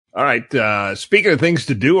All right. Speaking of things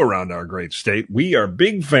to do around our great state, we are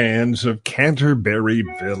big fans of Canterbury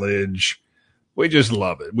Village. We just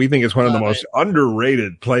love it. We think it's one of the Love most it.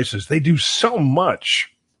 underrated places. They do so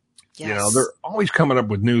much. They're Yes. always coming up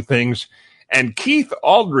with new things. And Keith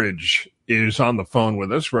Aldridge is on the phone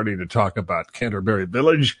with us, ready to talk about Canterbury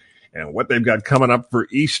Village and what they've got coming up for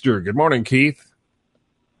Easter. Good morning, Keith.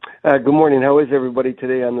 Good morning. How is everybody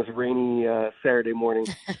today on this rainy Saturday morning?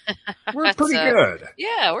 We're It's pretty good.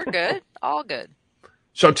 yeah, we're good. All good.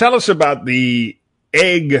 So tell us about the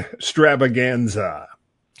egg extravaganza.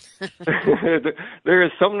 There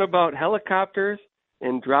is something about helicopters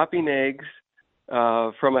and dropping eggs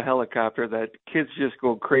from a helicopter that kids just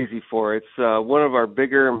go crazy for. It's one of our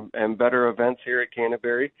bigger and better events here at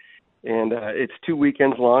Canterbury, and it's 2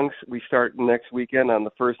 weekends long. We start next weekend on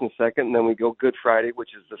the 1st and 2nd, and then we go Good Friday, which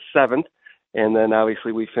is the 7th, and then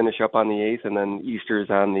obviously we finish up on the 8th, and then Easter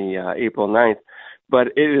is on the April 9th. But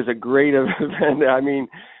it is a great event. I mean,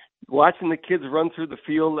 watching the kids run through the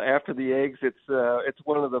field after the eggs, it's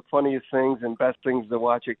one of the funniest things and best things to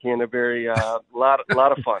watch at Canterbury. Lot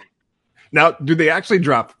of fun. Now, do they actually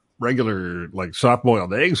drop regular, like,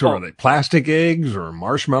 soft-boiled eggs, or are they plastic eggs or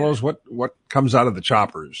marshmallows? What comes out of the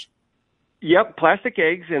choppers? Yep, plastic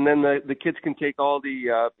eggs, and then the kids can take all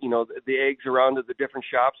the the eggs around to the different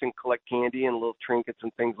shops and collect candy and little trinkets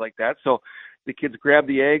and things like that. So the kids grab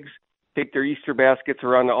the eggs, take their Easter baskets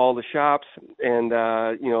around to all the shops, and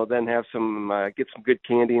then have get some good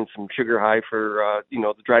candy and some sugar high for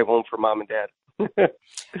the drive home for mom and dad.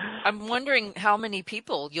 I'm wondering how many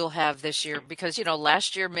people you'll have this year because,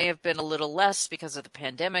 last year may have been a little less because of the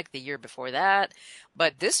pandemic, the year before that,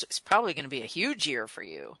 but this is probably going to be a huge year for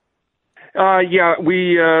you. Yeah,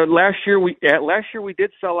 we last year we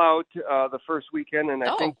did sell out the first weekend, and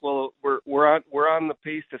I think we're on the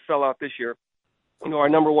pace to sell out this year. Our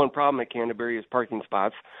number one problem at Canterbury is parking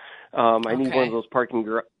spots. I need one of those parking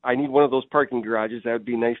garages. That would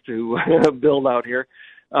be nice to build out here.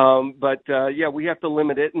 But we have to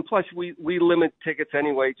limit it, and plus we limit tickets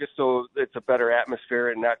anyway, just so it's a better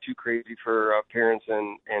atmosphere and not too crazy for parents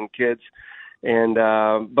and kids. And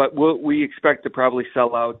but we expect to probably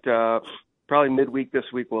sell out probably midweek this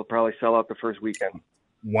week. We'll probably sell out the first weekend.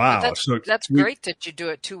 Wow, that's great that you do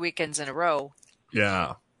it 2 weekends in a row.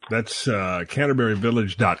 Yeah, that's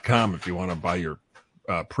CanterburyVillage.com if you want to buy your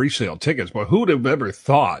pre-sale tickets. But who'd have ever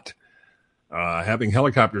thought having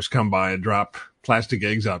helicopters come by and drop plastic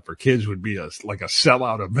eggs out for kids would be like a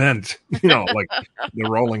sellout event, like the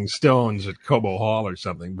Rolling Stones at Cobo Hall or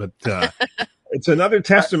something. But it's another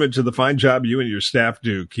testament to the fine job you and your staff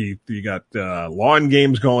do, Keith. You got lawn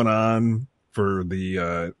games going on for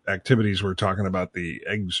the activities we're talking about, the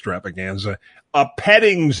egg extravaganza, a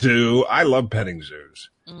petting zoo. I love petting zoos.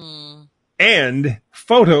 And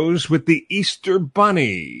photos with the Easter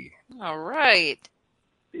Bunny. All right.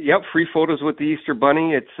 Yep, free photos with the Easter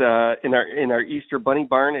Bunny. It's in our Easter Bunny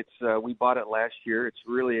barn. It's we bought it last year. It's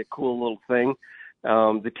really a cool little thing.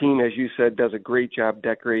 The team, as you said, does a great job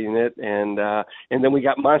decorating it, and then we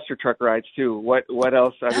got monster truck rides too. What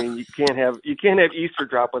else? I mean, you can't have Easter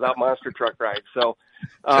drop without monster truck rides. So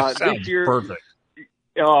this year, perfect.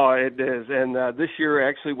 Oh, it is. And this year,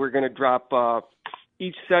 actually, we're going to drop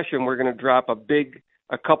each session. We're going to drop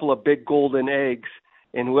a couple of big golden eggs.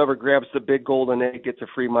 And whoever grabs the big golden egg gets a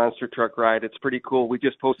free monster truck ride. It's pretty cool. We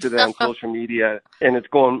just posted it on social media, and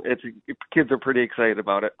kids are pretty excited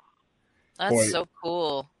about it. That's so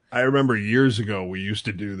cool. I remember years ago we used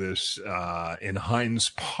to do this in Hines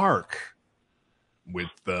Park with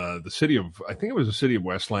the city of, I think it was the city of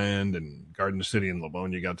Westland and Garden City and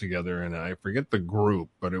Livonia got together, and I forget the group,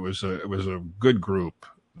 but it was a good group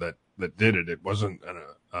that did it. It wasn't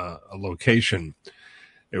a location.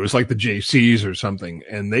 It was like the JCs or something,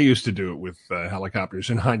 and they used to do it with helicopters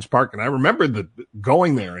in Hines Park. And I remember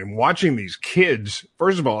going there and watching these kids.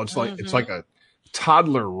 First of all, it's like a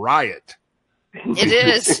toddler riot. It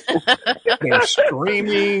is. They're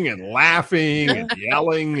screaming and laughing and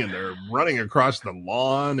yelling, and they're running across the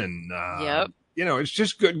lawn, and it's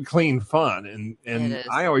just good and clean fun. And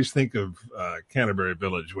I always think of Canterbury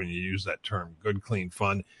Village when you use that term, good, clean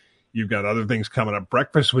fun. You've got other things coming up.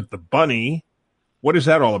 Breakfast with the Bunny. What is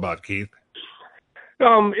that all about, Keith? We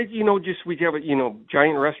have a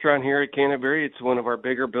giant restaurant here at Canterbury. It's one of our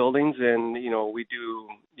bigger buildings, and we do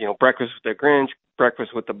breakfast with the Grinch,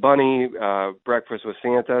 breakfast with the Bunny, breakfast with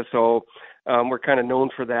Santa. So we're kind of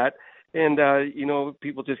known for that. And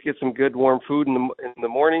people just get some good warm food in the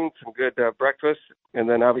morning, some good breakfast, and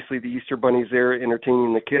then obviously the Easter Bunny's there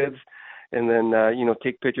entertaining the kids. And then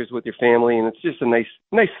take pictures with your family, and it's just a nice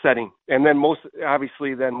setting. And then most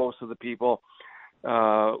of the people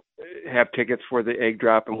have tickets for the egg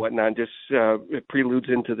drop and whatnot. Just it preludes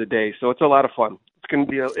into the day, so it's a lot of fun. It's going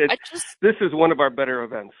to be this is one of our better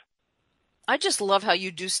events. I just love how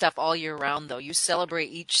you do stuff all year round, though. You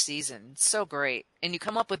celebrate each season. It's so great, and you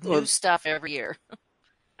come up with new stuff every year.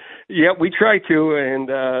 Yeah, we try to, and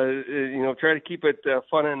try to keep it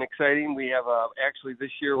fun and exciting. We have actually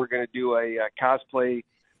this year we're going to do a cosplay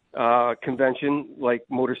convention like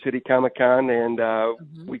Motor City Comic Con, and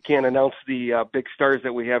we can't announce the big stars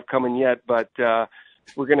that we have coming yet, but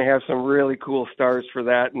we're going to have some really cool stars for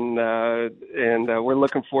that, and we're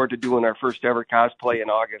looking forward to doing our first ever cosplay in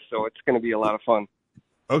August, so it's going to be a lot of fun.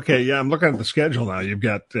 Okay, yeah, I'm looking at the schedule now. You've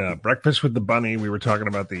got Breakfast with the Bunny. We were talking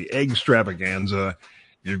about the egg extravaganza.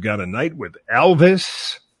 You've got a night with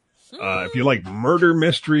Elvis. If you like murder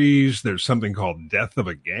mysteries, there's something called Death of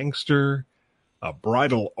a Gangster. A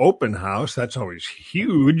bridal open house, that's always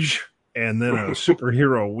huge, and then a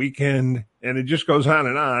superhero weekend, and it just goes on.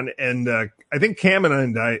 And I think Kam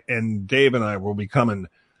and Dave and I will be coming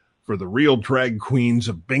for the Real Drag Queens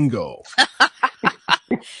of Bingo.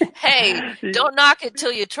 Hey, don't knock it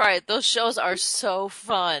till you try it. Those shows are so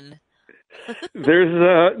fun.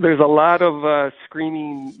 There's a lot of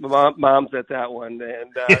screaming moms at that one, and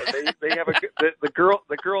they have the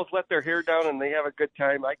girls let their hair down and they have a good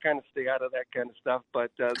time. I kind of stay out of that kind of stuff,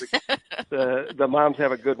 but the moms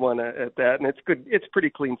have a good one at that, and it's good. It's pretty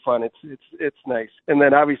clean fun. It's nice. And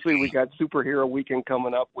then obviously we got Superhero Weekend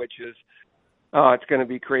coming up, which is it's going to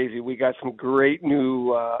be crazy. We got some great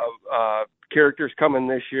new characters coming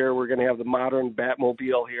this year. We're going to have the modern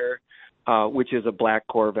Batmobile here. Which is a black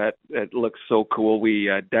Corvette. It looks so cool. We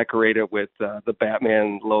decorate it with the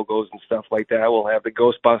Batman logos and stuff like that. We'll have the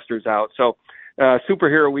Ghostbusters out. So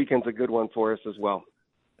Superhero Weekend's a good one for us as well.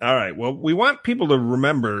 All right. Well, we want people to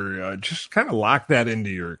remember, just kind of lock that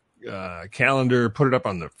into your calendar, put it up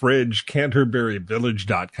on the fridge,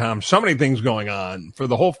 CanterburyVillage.com. So many things going on for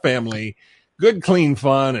the whole family. Good, clean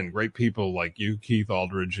fun, and great people like you, Keith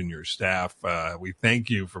Aldridge, and your staff. We thank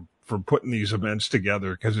you for putting these events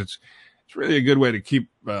together, because it's really a good way to keep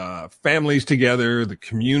families together, the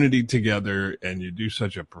community together, and you do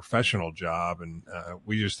such a professional job, and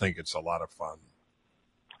we just think it's a lot of fun.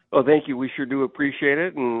 Well, thank you. We sure do appreciate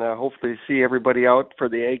it, and hopefully see everybody out for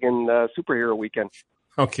the Egg and Superhero Weekend.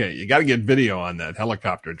 Okay, you got to get video on that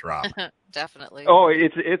helicopter drop. Definitely. Oh,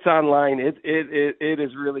 it's online. It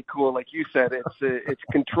is really cool. Like you said, it's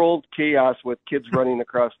controlled chaos with kids running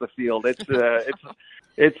across the field.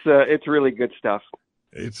 It's really good stuff.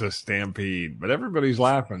 It's a stampede, but everybody's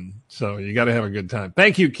laughing, so you got to have a good time.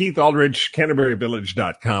 Thank you, Keith Aldridge,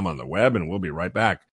 CanterburyVillage.com on the web, and we'll be right back.